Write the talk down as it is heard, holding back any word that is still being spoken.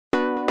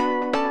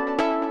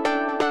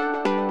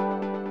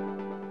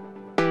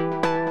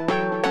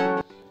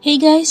Hey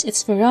guys,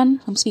 it's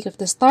Veron from Speak of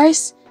the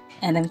Stars,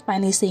 and I'm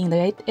finally saying the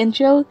right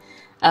intro.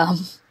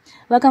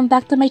 Welcome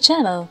back to my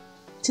channel.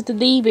 So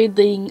today we're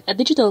doing a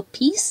digital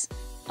piece,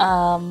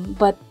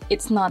 but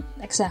it's not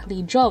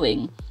exactly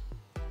drawing.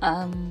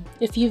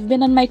 If you've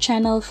been on my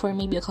channel for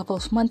maybe a couple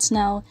of months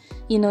now,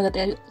 you know that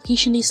I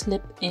occasionally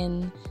slip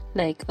in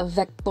like a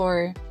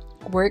vector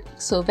work.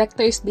 So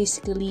vector is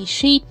basically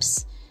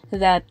shapes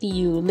that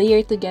you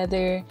layer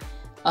together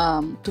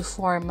to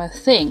form a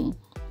thing.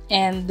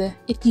 And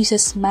it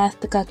uses math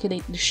to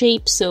calculate the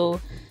shape.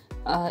 So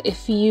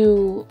if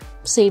you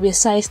say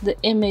resize the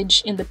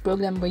image in the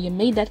program where you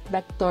made that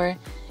vector,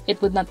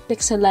 it would not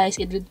pixelize,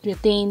 it would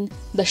retain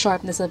the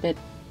sharpness of it.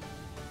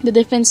 The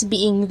difference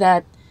being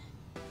that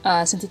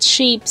since it's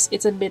shapes,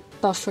 it's a bit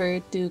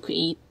tougher to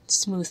create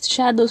smooth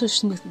shadows or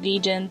smooth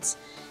gradients,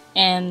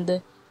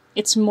 and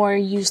it's more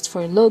used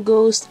for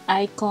logos,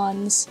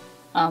 icons,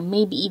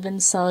 maybe even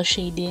cell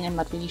shading. I'm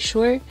not really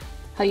sure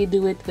how you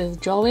do it with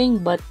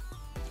drawing, but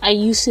I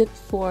use it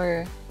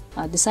for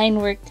design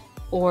work,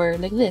 or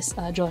like this,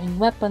 drawing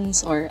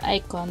weapons or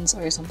icons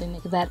or something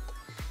like that.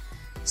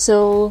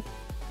 So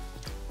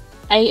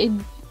I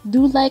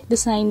do like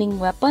designing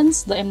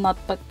weapons, though I'm not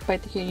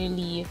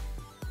particularly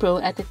pro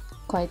at it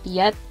quite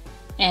yet.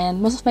 And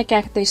most of my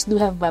characters do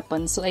have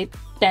weapons, so I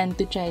tend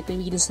to try to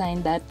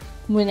redesign that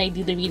when I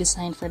do the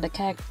redesign for the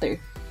character.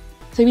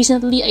 So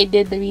recently I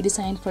did the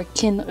redesign for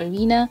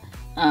Orina.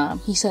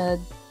 He's a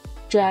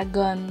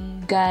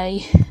dragon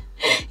guy.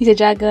 He's a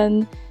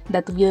dragon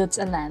that wields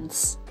a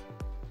lance.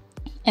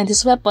 And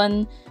his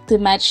weapon, to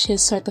match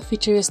his sort of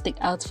futuristic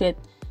outfit,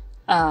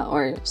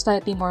 or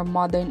slightly more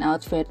modern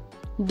outfit,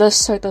 does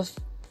sort of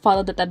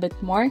follow that a bit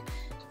more.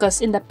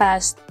 Because in the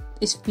past,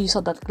 if you saw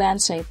that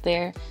lance right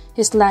there,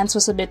 his lance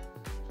was a bit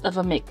of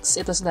a mix.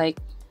 It was like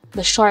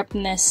the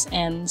sharpness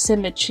and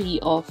symmetry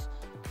of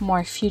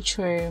more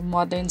future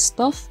modern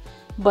stuff,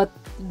 but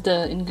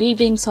the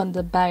engravings on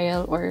the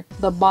barrel or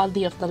the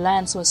body of the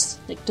lance was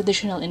like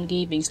traditional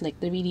engravings, like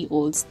the really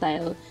old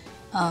style,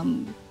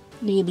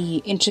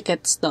 really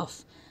intricate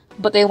stuff.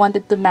 But I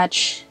wanted to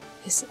match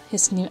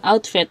his new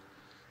outfit,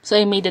 so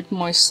I made it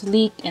more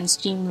sleek and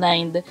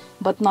streamlined,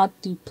 but not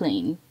too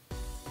plain.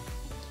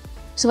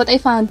 So what I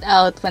found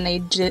out when I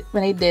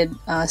did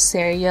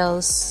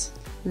Serial's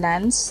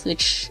Lance,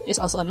 which is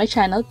also on my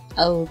channel,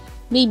 I'll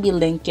maybe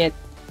link it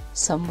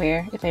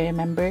somewhere if I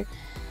remember.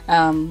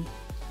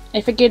 I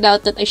figured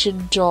out that I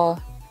should draw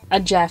a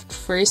draft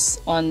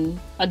first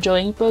on a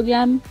drawing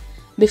program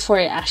before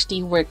I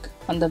actually work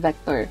on the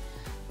vector.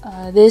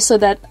 This so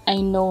that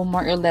I know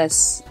more or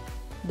less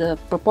the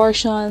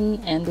proportion,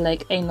 and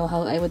like I know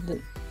how I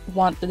would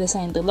want the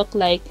design to look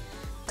like,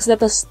 because that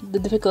was the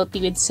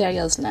difficulty with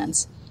Serial's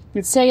Lance.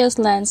 With Serial's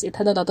Lance, it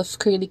had a lot of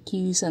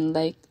curlicues and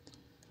like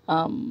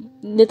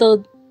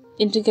little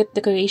intricate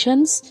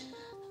decorations,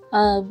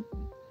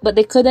 but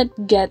they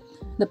couldn't get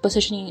the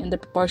positioning and the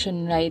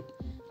proportion right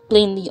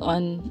plainly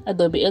on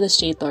Adobe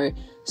Illustrator,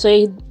 so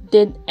I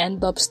did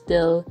end up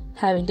still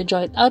having to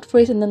draw it out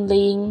first and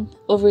then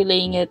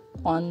overlaying it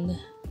on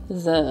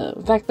the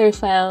vector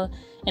file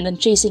and then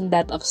tracing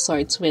that of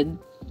sorts with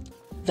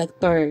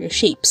vector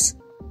shapes.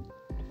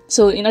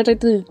 So in order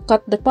to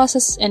cut the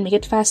process and make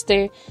it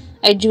faster,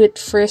 I drew it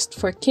first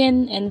for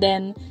Kin, and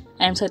then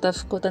I'm sort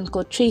of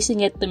quote-unquote tracing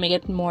it to make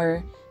it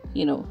more,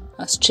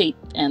 straight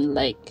and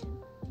like,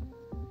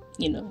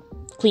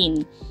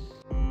 clean.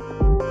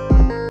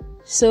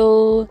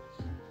 So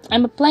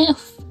I'm applying a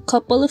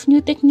couple of new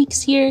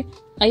techniques here.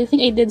 I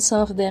think I did some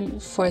of them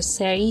for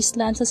Seri's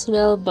Lance as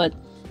well, but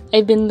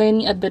I've been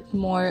learning a bit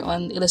more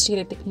on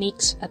Illustrator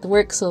techniques at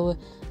work, so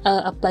I'll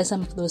apply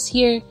some of those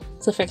here.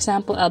 So for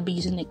example, I'll be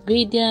using like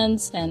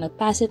gradients and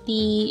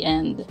opacity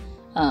and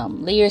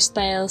layer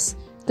styles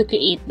to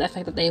create the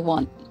effect that I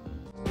want.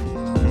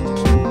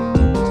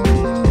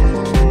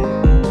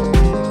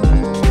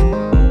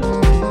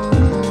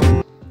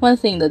 One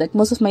thing though, like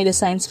most of my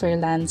designs for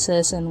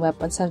lances and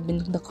weapons have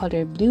been the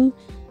color blue.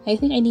 I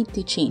think I need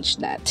to change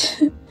that.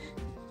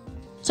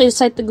 So I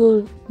decided to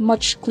go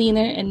much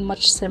cleaner and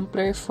much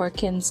simpler for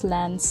Kin's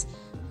lance,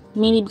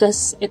 mainly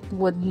because it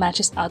would match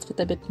his outfit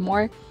a bit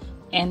more,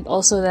 and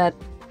also that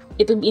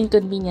it would be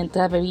inconvenient to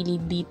have a really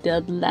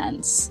detailed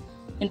lance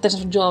in terms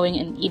of drawing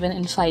and even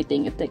in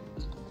fighting. It's like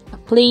a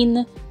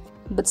plain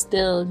but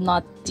still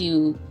not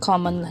too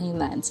common looking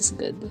lance is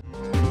good.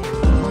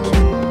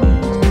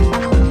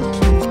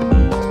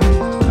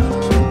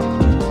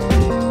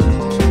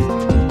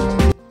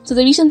 So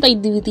the reason I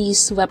do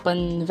these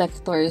weapon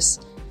vectors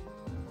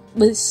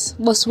was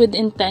with the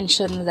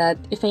intention that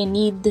if I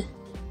need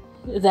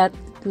that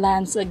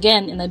lance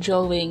again in a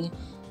drawing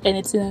and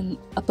it's in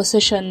a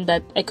position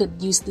that I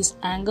could use this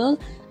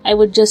angle, I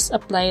would just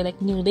apply like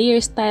new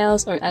layer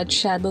styles or add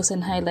shadows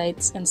and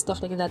highlights and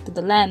stuff like that to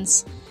the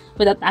lance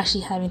without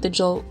actually having to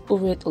draw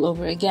over it all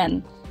over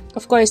again.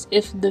 Of course,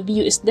 if the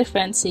view is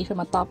different, say from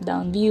a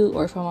top-down view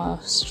or from a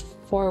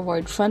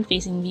forward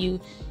front-facing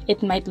view,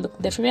 it might look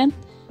different,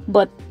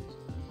 but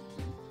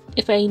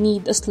if I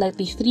need a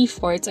slightly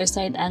 3/4 or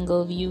side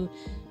angle view,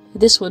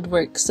 this would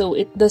work. So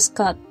it does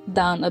cut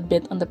down a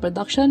bit on the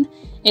production.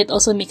 It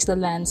also makes the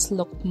lance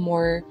look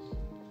more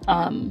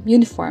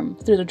uniform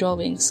through the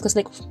drawings. Because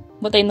like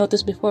what I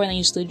noticed before when I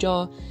used to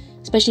draw,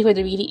 especially for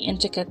the really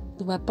intricate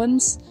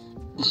weapons,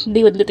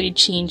 they would literally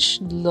change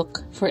the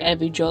look for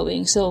every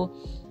drawing. So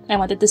I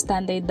wanted to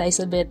standardize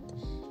a bit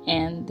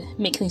and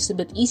make things a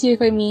bit easier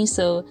for me.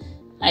 So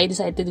I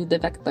decided to do the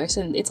vectors,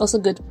 and it's also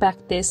good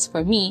practice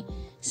for me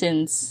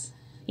since,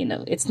 you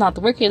know, it's not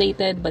work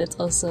related, but it's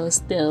also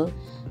still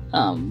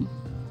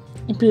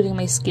improving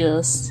my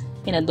skills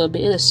in Adobe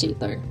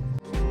Illustrator.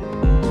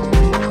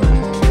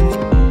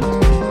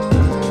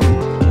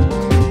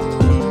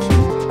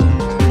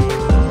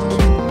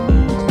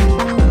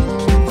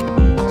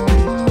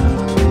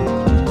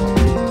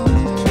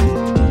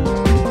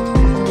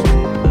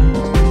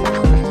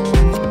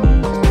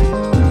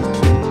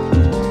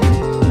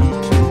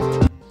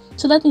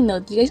 So let me know,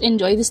 do you guys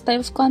enjoy this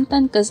type of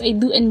content? Because I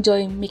do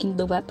enjoy making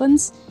the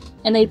weapons,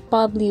 and I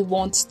probably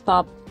won't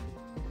stop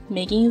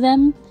making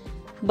them.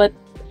 But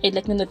I'd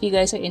like to know if you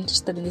guys are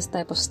interested in this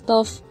type of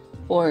stuff,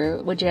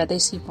 or would you rather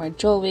see more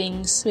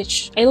drawings,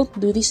 which I don't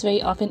do this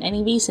very often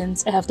anyway,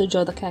 since I have to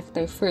draw the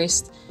character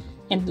first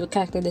and do a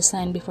character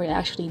design before I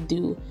actually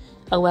do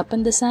a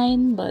weapon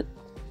design. But,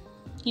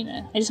 you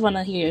know, I just want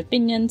to hear your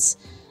opinions.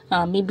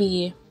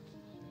 Maybe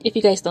if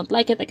you guys don't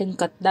like it, I can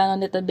cut down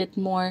on it a bit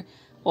more,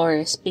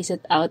 or space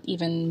it out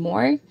even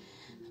more.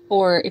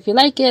 Or if you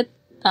like it,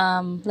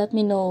 let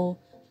me know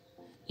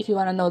if you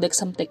want to know like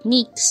some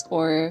techniques,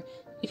 or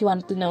if you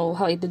want to know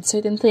how I did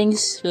certain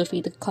things. Feel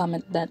free to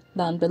comment that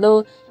down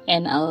below,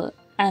 and I'll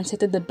answer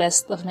to the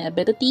best of my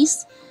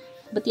abilities.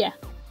 But yeah,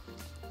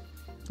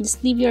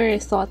 just leave your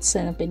thoughts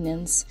and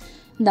opinions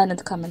down in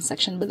the comment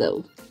section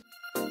below.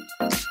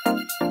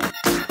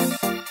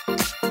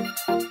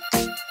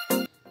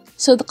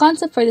 So the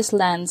concept for this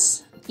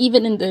lance,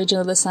 even in the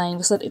original design,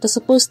 was that it was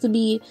supposed to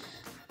be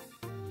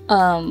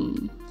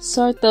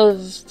sort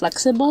of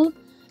flexible.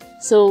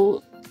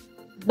 So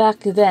back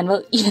then,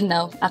 well, even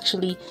now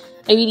actually,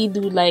 I really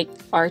do like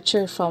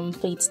Archer from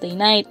Fate's Stay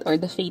Night or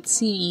the Fate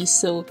series.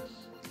 So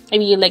I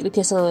really like that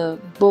he has a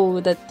bow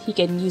that he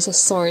can use a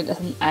sword as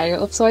an arrow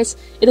of sorts.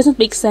 It doesn't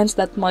make sense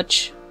that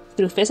much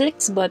through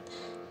physics, but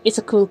it's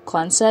a cool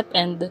concept,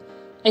 and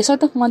I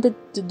sort of wanted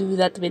to do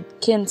that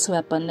with Kin's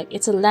weapon. Like,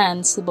 it's a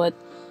lance, but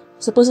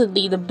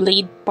supposedly the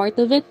blade part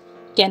of it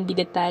can be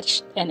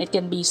detached and it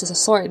can be used as a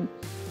sword.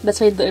 That's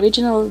why the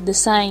original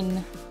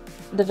design,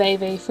 the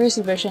very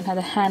first version, had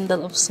a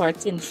handle of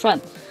sorts in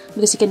front,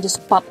 because you can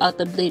just pop out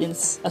the blade and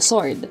it's a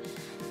sword.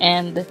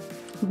 And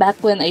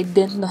back when I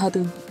didn't know how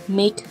to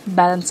make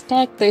balanced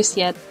characters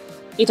yet,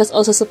 it was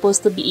also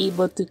supposed to be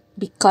able to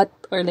be cut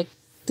or like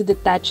to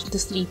detach into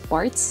 3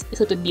 parts.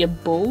 So it would be a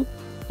bow,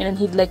 and then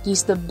he'd like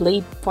use the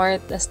blade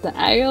part as the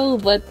arrow.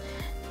 But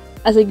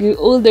as I grew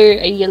older,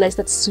 I realized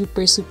that's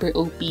super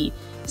OP.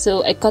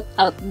 So I cut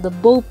out the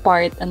bow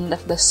part and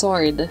left the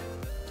sword.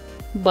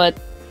 But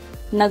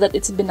now that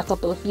it's been a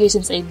couple of years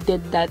since I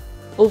did that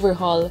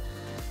overhaul,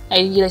 I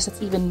realized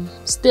that's even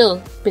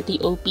still pretty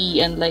OP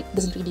and like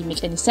doesn't really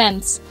make any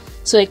sense.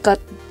 So I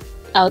cut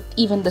out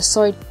even the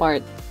sword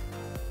part.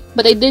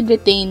 But I did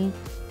retain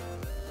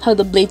how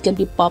the blade can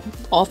be popped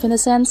off in a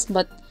sense,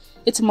 but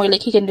it's more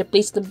like he can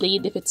replace the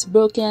blade if it's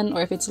broken,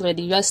 or if it's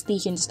already rusty,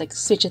 he can just like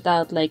switch it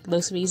out like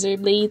those razor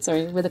blades,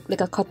 or with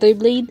like a cutter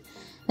blade.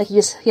 Like he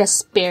has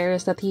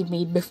spares that he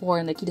made before,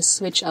 and like he just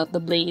switch out the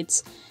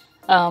blades.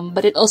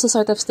 But it also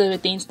sort of still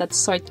retains that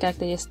sword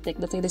characteristic.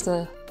 That's like there's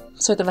a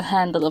sort of a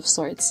handle of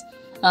sorts.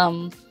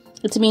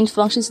 Its main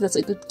function is that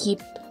it would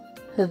keep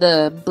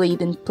the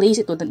blade in place.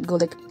 It wouldn't go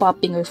like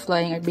popping or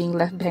flying or being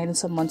left behind in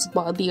someone's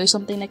body or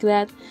something like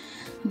that.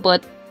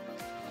 But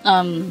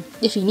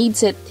if he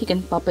needs it, he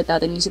can pop it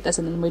out and use it as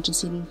an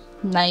emergency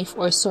knife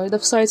or sword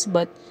of sorts.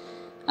 But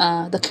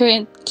the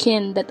current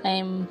kin that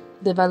I'm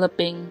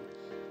developing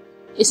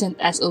isn't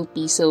as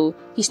OP, so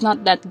he's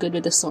not that good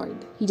with the sword.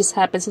 He just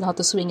happens to know how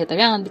to swing it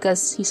around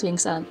because he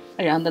swings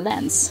around the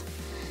lance.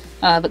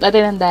 But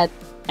other than that,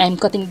 I'm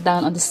cutting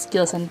down on the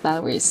skills and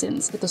powers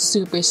since it was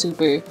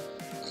super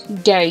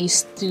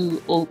Gary's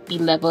to OP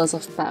levels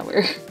of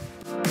power.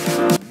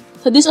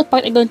 So this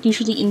part I don't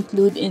usually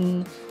include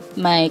in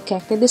my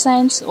character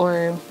designs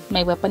or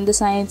my weapon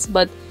designs,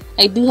 but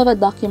I do have a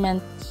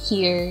document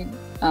here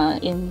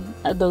in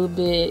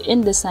Adobe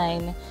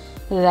InDesign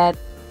that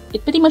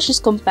it pretty much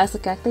just compares the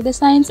character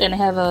designs, and I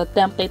have a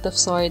template of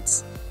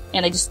sorts,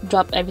 and I just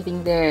drop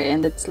everything there,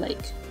 and it's like,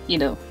 you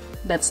know,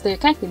 that's their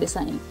character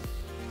design.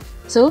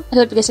 So I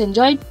hope you guys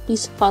enjoyed.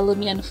 Please follow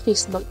me on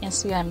Facebook,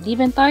 Instagram,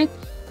 DeviantArt.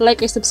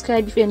 Like or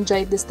subscribe if you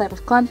enjoyed this type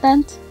of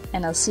content,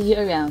 and I'll see you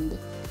around.